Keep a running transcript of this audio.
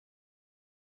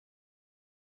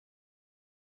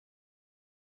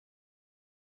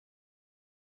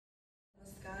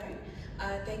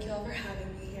Thank you all for having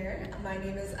me here. My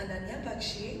name is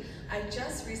Ananya. I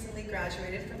just recently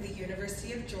graduated from the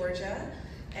University of Georgia,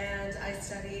 and I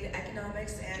studied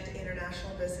economics and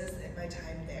international business in my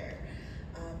time there.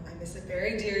 I miss it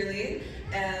very dearly,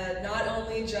 and not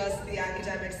only just the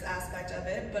academics aspect of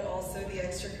it, but also the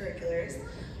extracurriculars.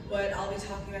 What I'll be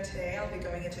talking about today, I'll be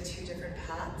going into two different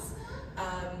paths.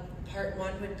 Part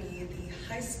one would be the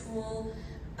high school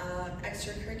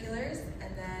extracurriculars,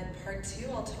 and then part two,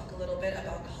 I'll talk a little bit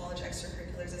about college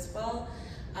extracurriculars as well,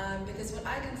 because what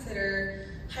I consider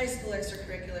high school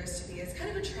extracurriculars to be is kind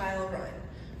of a trial run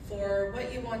for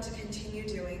what you want to continue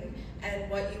doing and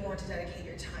what you want to dedicate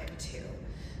your time to.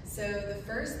 So the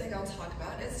first thing I'll talk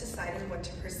about is deciding what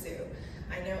to pursue.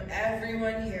 I know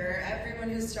everyone here, everyone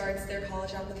who starts their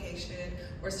college application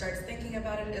or starts thinking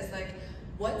about it is like,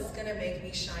 what's gonna make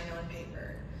me shine on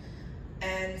paper?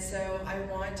 And so I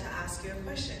want to ask you a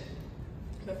question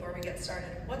before we get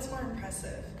started. What's more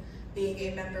impressive, being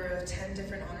a member of 10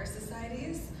 different honor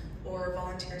societies or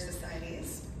volunteer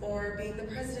societies, or being the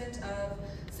president of,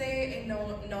 say, a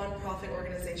non-profit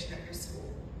organization at your school?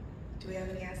 Do we have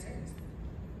any answers?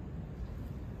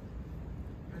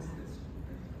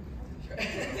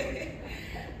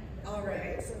 All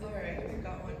right, we've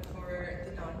got one for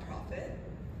the nonprofit.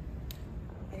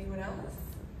 Anyone else?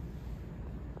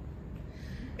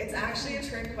 It's actually a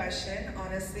trick question,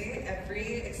 honestly.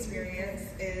 Every experience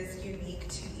is unique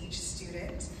to each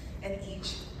student and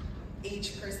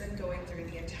each person going through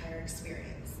the entire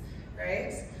experience,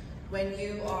 right?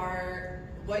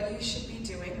 What you should be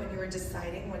doing when you are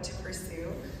deciding what to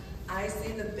pursue, I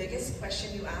say the biggest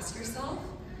question you ask yourself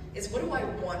is, what do I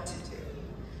want to do?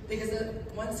 Because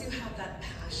once you have that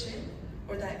passion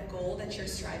or that goal that you're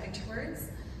striving towards,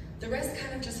 the rest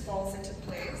kind of just falls into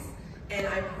place. And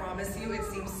I promise you, it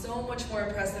seems so much more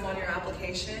impressive on your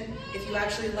application if you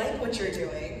actually like what you're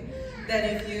doing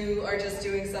than if you are just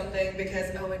doing something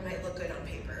because, oh, it might look good on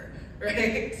paper,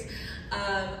 right?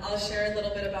 I'll share a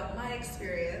little bit about my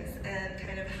experience and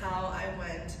kind of how I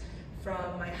went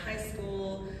from my high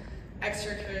school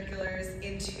extracurriculars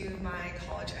into my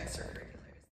college extracurriculars.